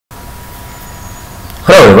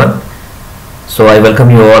Hello everyone. So I welcome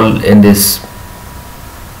you all in this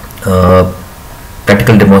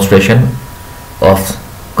practical demonstration of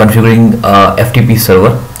configuring a FTP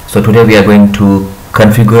server. So today we are going to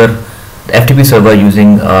configure the FTP server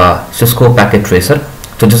using Cisco Packet Tracer.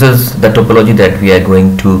 So this is the topology that we are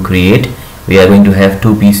going to create. We are going to have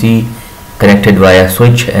two PC connected via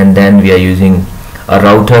switch, and then we are using a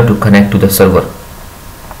router to connect to the server.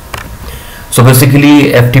 So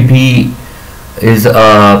basically FTP is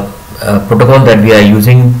a protocol that we are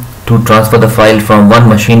using to transfer the file from one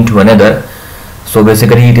machine to another. So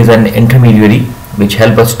basically it is an intermediary which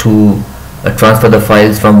helps us to transfer the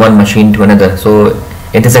files from one machine to another. So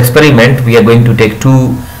in this experiment we are going to take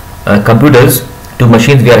two computers, two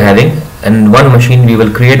machines we are having, and one machine we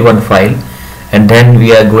will create one file, and then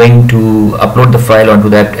we are going to upload the file onto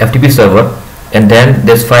that FTP server, and then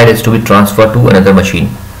this file is to be transferred to another machine.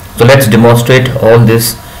 So let's demonstrate all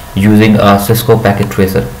this using a Cisco Packet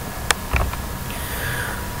Tracer.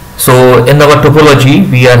 So in our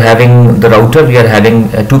topology we are having the router, we are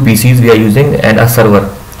having two PCs we are using, and a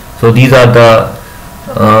server. So these are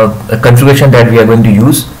the configuration that we are going to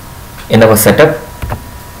use in our setup.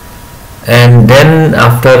 And then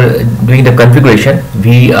after doing the configuration,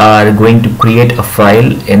 we are going to create a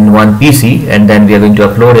file in one PC, and then we are going to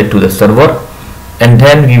upload it to the server, and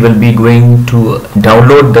then we will be going to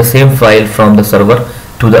download the same file from the server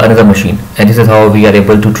to the another machine. And this is how we are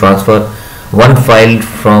able to transfer one file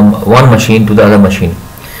from one machine to the other machine.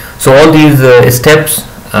 So all these steps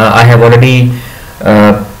I have already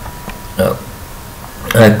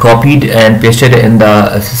copied and pasted in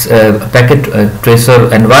the Packet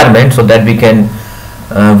Tracer environment, so that we can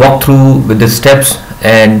walk through with the steps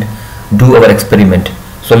and do our experiment.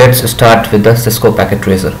 So let's start with the Cisco Packet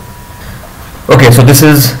Tracer. Okay, so this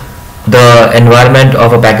is the environment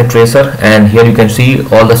of a packet tracer, and here you can see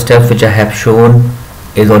all the steps which I have shown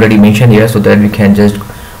is already mentioned here, so that we can just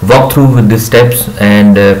walk through with these steps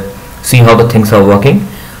and see how the things are working.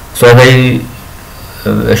 So as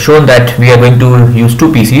I shown that we are going to use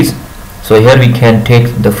two PCs, so here we can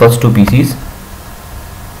take the first two PCs.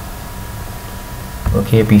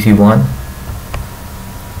 Okay, PC 1,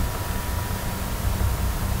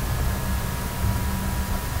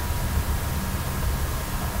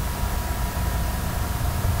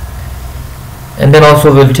 and then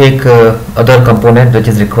also we'll take other component which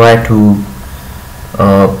is required to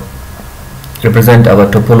represent our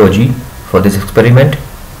topology for this experiment.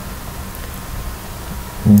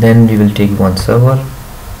 Then we will take one server,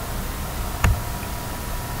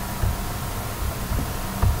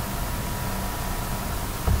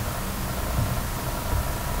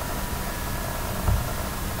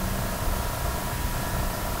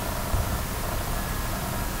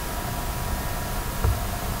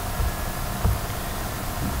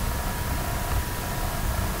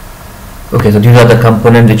 okay. So these are the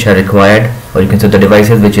components which are required, or you can say the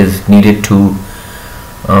devices which is needed to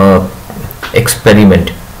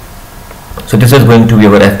experiment. So this is going to be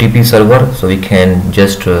our FTP server, so we can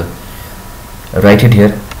just write it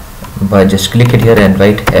here by just click it here and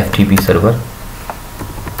write FTP server.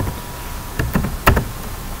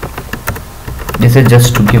 This is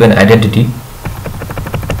just to give an identity.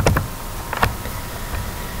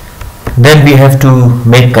 Then we have to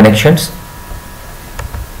make connections.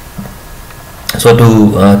 So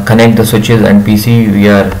to connect the switches and PC, we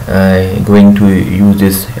are going to use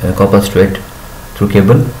this copper straight through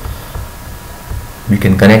cable. We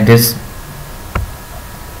can connect this.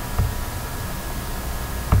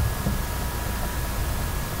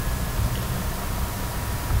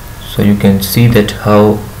 So you can see that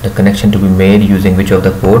how the connection to be made using which of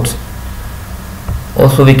the ports.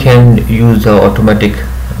 Also we can use the automatic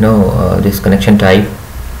this connection type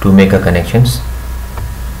to make our connections.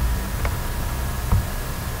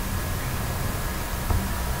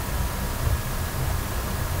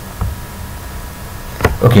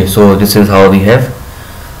 Okay, so this is how we have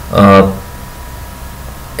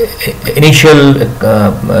initial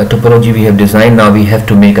topology we have designed. Now we have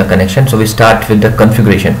to make a connection. So we start with the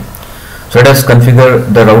configuration. So let us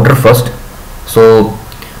configure the router first. So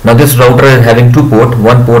now this router is having two ports.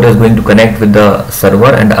 One port is going to connect with the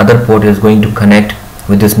server, and the other port is going to connect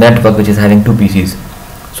with this network which is having two PCs.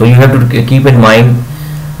 So you have to keep in mind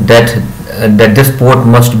that this port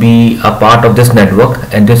must be a part of this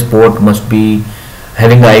network, and this port must be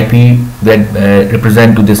having the IP that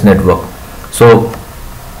represent to this network. So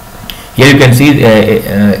here you can see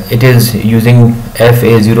it is using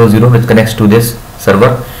FA00 which connects to this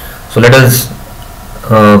server. So let us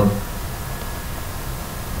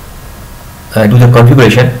do the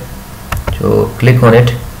configuration. So click on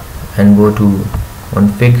it and go to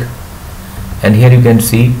config, and here you can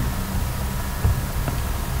see,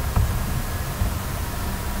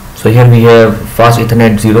 so here we have fast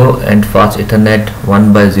Ethernet 0 and fast Ethernet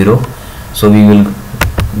 1/0. So we will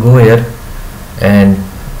go here and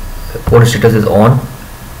port status is on,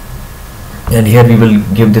 and here we will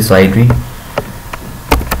give this IP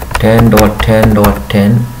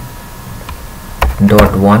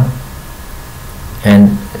 10.10.10.1,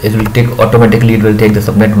 and it will take automatically, it will take the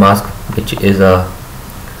subnet mask, which is a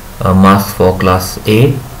mask for class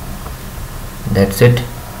A. That's it.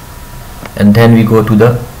 And then we go to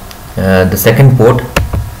the second port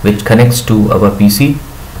which connects to our PC,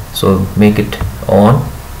 so make it on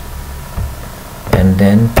and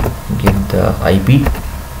then give the IP.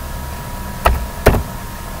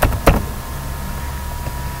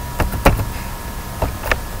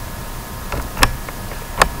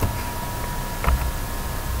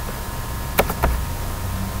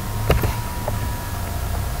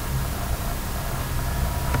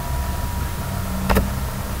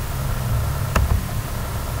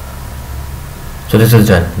 So this is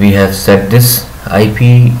done. We have set this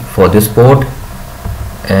IP for this port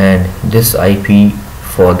and this IP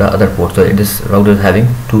for the other port. So this router is having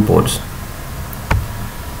two ports.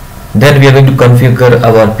 Then we are going to configure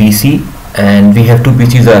our PC, and we have two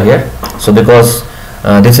PCs are here. So because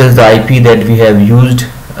this is the IP that we have used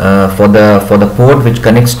for the port which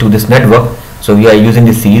connects to this network, so we are using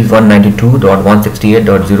the Cs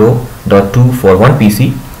 192.168.0.2 for one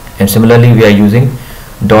PC, and similarly we are using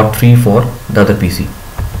 .3 for the other PC.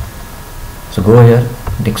 So go here,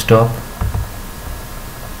 desktop,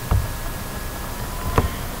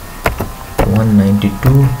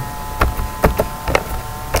 192.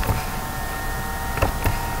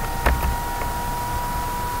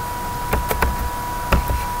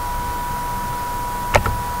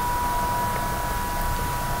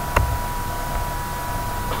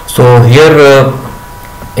 So here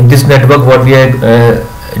in this network, what we are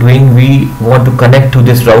doing, we want to connect to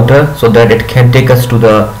this router so that it can take us to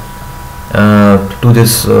the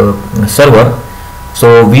server.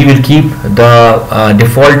 So we will keep the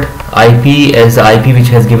default IP as the IP which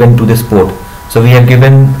has given to this port. So we have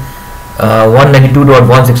given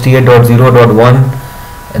 192.168.0.1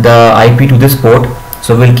 the IP to this port.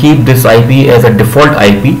 So we'll keep this IP as a default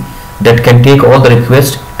IP that can take all the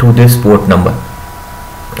requests to this port number.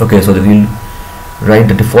 Okay, so we'll write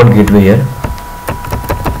the default gateway here.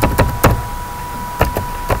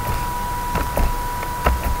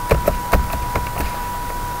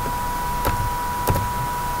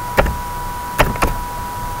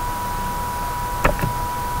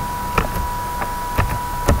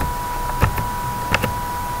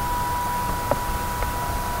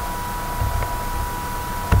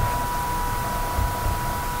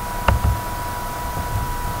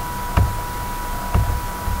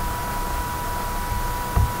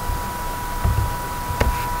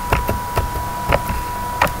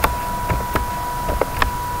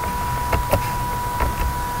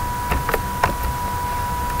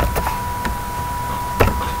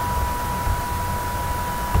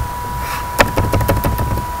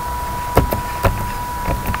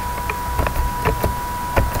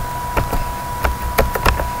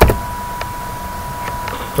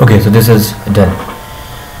 Okay, so this is done.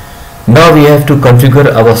 Now we have to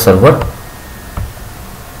configure our server.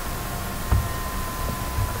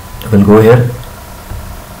 We'll go here,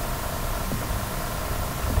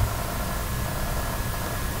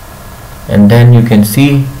 and then you can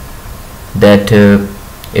see that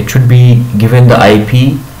it should be given the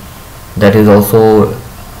IP that is also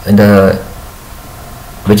in the,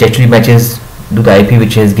 which actually matches to the IP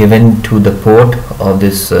which is given to the port of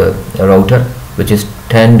this router, which is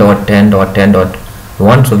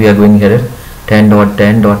 10.10.10.1. so we are going here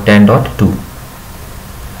 10.10.10.2.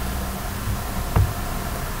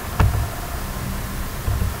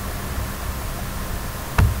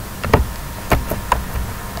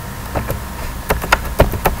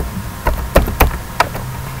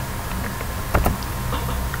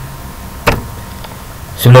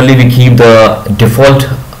 Similarly, we keep the default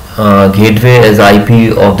gateway as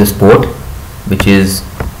IP of this port, which is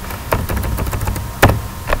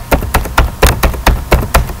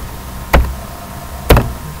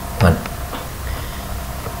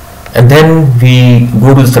and then we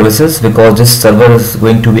go to the services, because this server is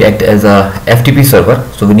going to be act as a FTP server.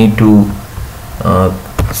 So we need to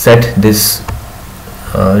set this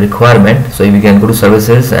requirement. So we can go to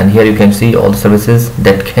services, and here you can see all the services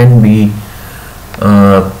that can be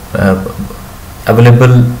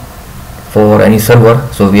available for any server.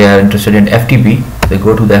 So we are interested in FTP. So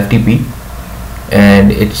go to the FTP,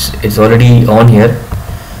 and it's already on here,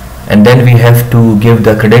 and then we have to give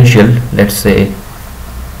the credential. Let's say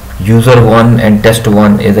user1 and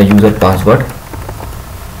test1 is a user password.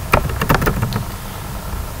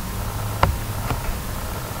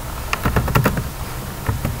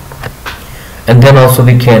 And then also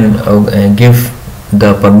we can give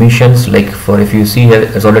the permissions, like for, if you see here,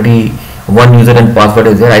 it's already one user and password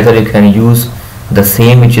is there. Either you can use the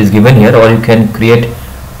same which is given here, or you can create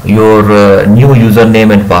your new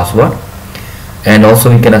username and password. And also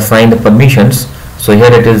we can assign the permissions. So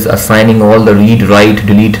here it is assigning all the read, write,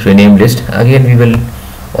 delete, rename list. Again we will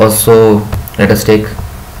also, let us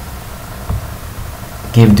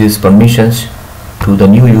give these permissions to the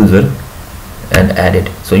new user and add it.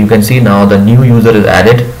 So you can see now the new user is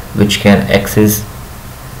added, which can access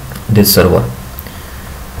this server.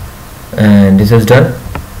 And this is done.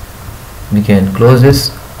 We can close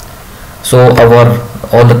this. So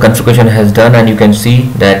all the configuration has done, and you can see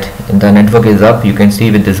that the network is up. You can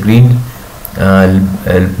see with this green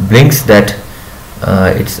blinks that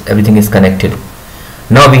everything is connected.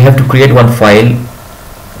 Now we have to create one file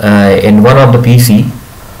in one of the PC,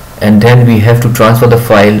 and then we have to transfer the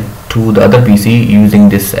file to the other PC using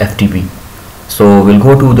this FTP. So we'll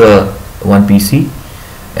go to the one PC,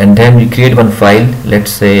 and then we create one file.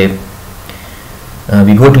 Let's say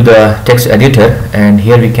we go to the text editor, and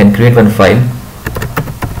here we can create one file.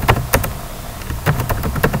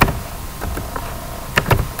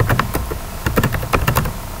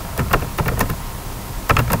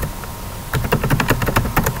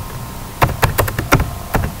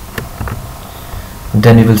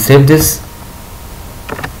 Then we will save this.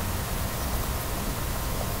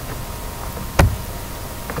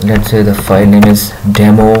 Let's say the file name is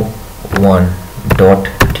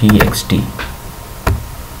demo1.txt.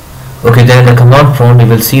 Okay, then in the command prompt you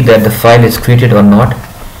will see that the file is created or not.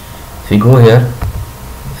 If we go here,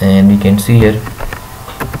 and we can see here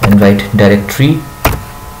and write directory,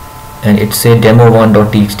 and it says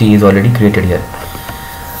demo1.txt is already created here.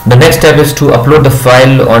 The next step is to upload the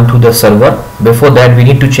file onto the server. Before that, we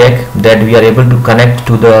need to check that we are able to connect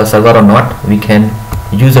to the server or not. We can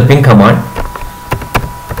use a ping command.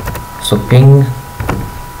 So ping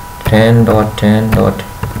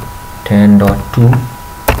 10.10.10.2.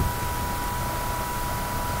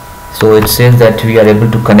 So it says that we are able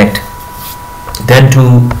to connect. Then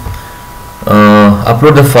to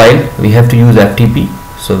upload the file, we have to use FTP.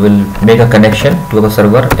 So we'll make a connection to our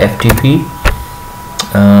server, FTP.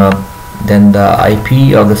 Then the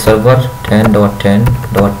IP of the server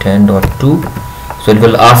 10.10.10.2. So it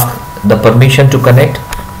will ask the permission to connect.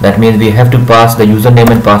 That means we have to pass the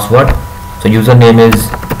username and password. So username is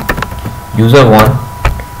user1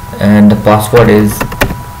 and the password is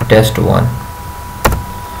test1,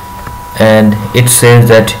 and it says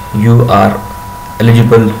that you are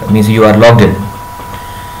eligible, means you are logged in.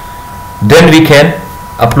 Then we can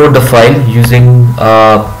upload the file using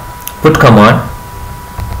put command.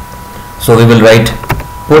 So we will write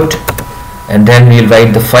put, and then we will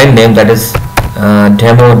write the file name, that is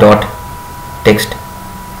demo.txt.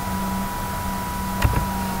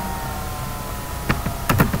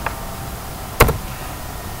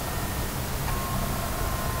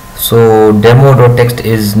 So demo.txt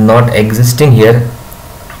is not existing here.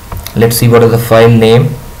 Let's see what is the file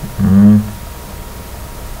name.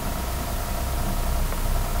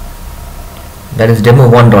 That is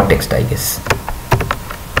demo1.txt, I guess.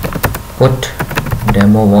 Put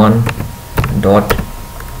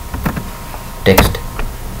demo1.txt,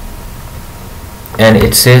 and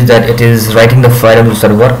it says that it is writing the file onto the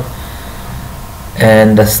server,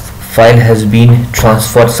 and the file has been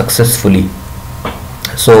transferred successfully.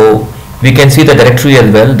 So we can see the directory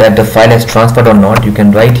as well, that the file has transferred or not. You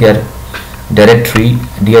can write here directory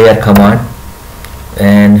dir command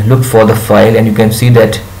and look for the file, and you can see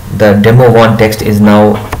that the demo1.txt is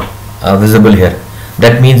now visible here.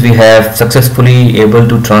 That means we have successfully able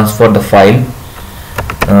to transfer the file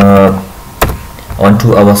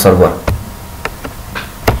onto our server.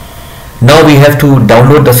 Now we have to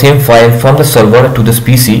download the same file from the server to this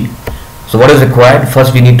PC. So what is required?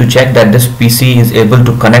 First we need to check that this PC is able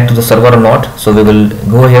to connect to the server or not. So we will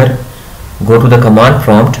go here, go to the command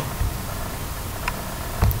prompt,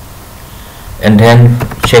 and then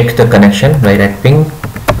check the connection, right at ping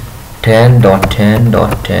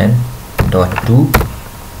 10.10.10.2,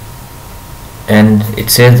 and it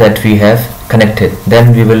says that we have connected.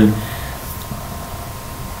 Then we will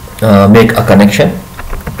make a connection,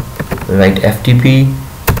 write FTP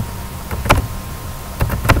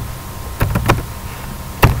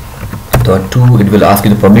 .2. It will ask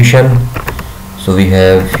you the permission. So we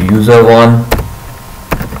have user1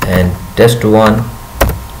 and test1.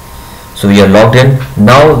 So we are logged in.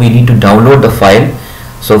 Now we need to download the file.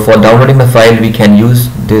 So for downloading the file, we can use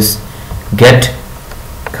this get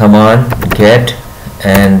command, get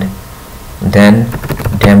and then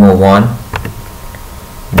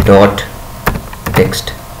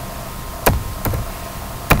demo1.txt.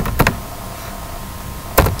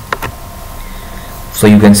 So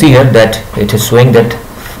you can see here that it is showing that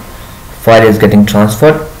file is getting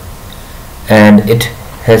transferred, and it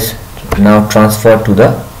has now transferred to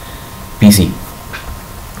the PC.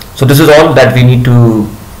 So this is all that we need to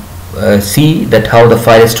see, that how the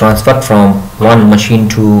file is transferred from one machine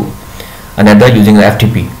to another using the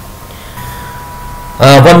FTP.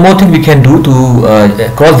 One more thing we can do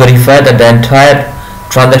to cross verify that the entire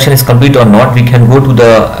transaction is complete or not, we can go to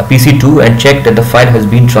the PC2 and check that the file has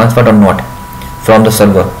been transferred or not from the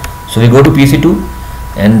server. So we go to PC2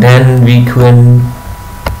 and then we can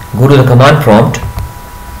go to the command prompt,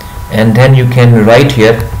 and then you can write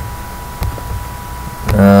here,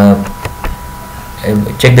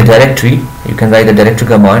 check the directory. You can write the directory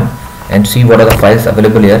command and see what are the files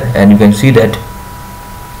available here, and you can see that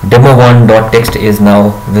demo1.txt is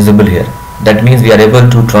now visible here. That means we are able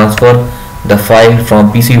to transfer the file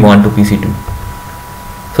from PC1 to PC2.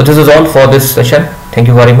 So this is all for this session. Thank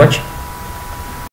you very much.